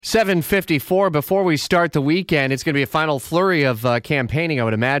7:54 before we start the weekend. It's going to be a final flurry of campaigning, I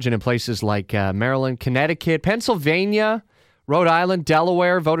would imagine, in places like Maryland, Connecticut, Pennsylvania, Rhode Island,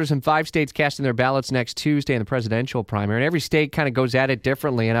 Delaware. Voters in 5 states casting their ballots next Tuesday in the presidential primary. And every state kind of goes at it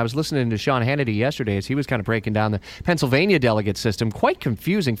differently. And I was listening to Sean Hannity yesterday as he was kind of breaking down the Pennsylvania delegate system. Quite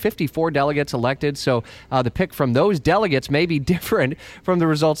confusing. 54 delegates elected. So the pick from those delegates may be different from the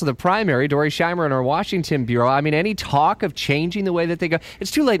results of the primary. Dory Scheimer in our Washington bureau. I mean, any talk of changing the way that they go?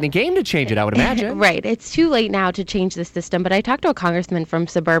 It's too late in the game to change it, I would imagine. Right. It's too late now to change the system. But I talked to a congressman from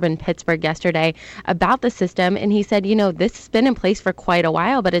suburban Pittsburgh yesterday about the system. And he said, this has been in place for quite a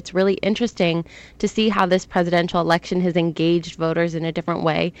while, but it's really interesting to see how this presidential election has engaged voters in a different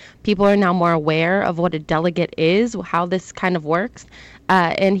way. People are now more aware of what a delegate is, how this kind of works.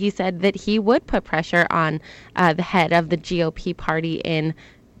 And he said that he would put pressure on the head of the GOP party in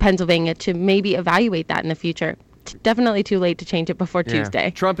Pennsylvania to maybe evaluate that in the future. Definitely too late to change it before Tuesday.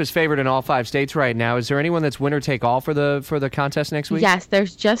 Trump is favored in all 5 states right now. Is there anyone that's winner take all for the contest next week? Yes,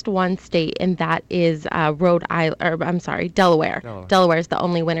 there's just one state, and that is Delaware. Delaware is the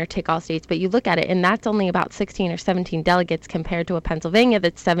only winner take all states. But you look at it, and that's only about 16 or 17 delegates compared to a Pennsylvania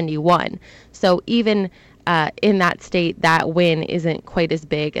that's 71. So even in that state, that win isn't quite as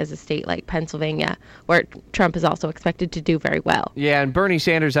big as a state like Pennsylvania, where Trump is also expected to do very well. Yeah, and Bernie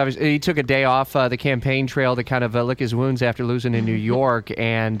Sanders, obviously, he took a day off the campaign trail to kind of lick his wounds after losing in New York.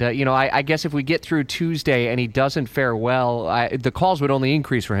 And, I guess if we get through Tuesday and he doesn't fare well, the calls would only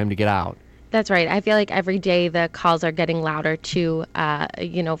increase for him to get out. That's right. I feel like every day the calls are getting louder to,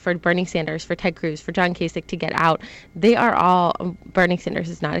 for Bernie Sanders, for Ted Cruz, for John Kasich to get out. They are all, Bernie Sanders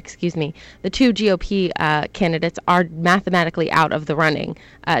is not, the 2 GOP candidates are mathematically out of the running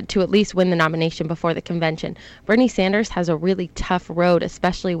to at least win the nomination before the convention. Bernie Sanders has a really tough road,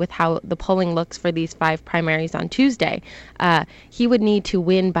 especially with how the polling looks for these 5 primaries on Tuesday. He would need to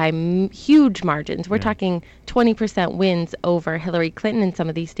win by huge margins. We're talking 20% wins over Hillary Clinton in some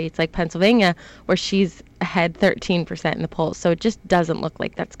of these states like Pennsylvania, where she's ahead 13% in the polls. So it just doesn't look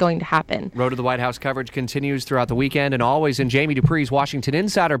like that's going to happen. Road to the White House coverage continues throughout the weekend and always in Jamie Dupree's Washington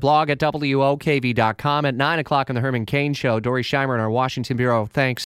Insider blog at WOKV.com at 9 o'clock on the Herman Cain Show. Dory Scheimer in our Washington bureau. Thanks.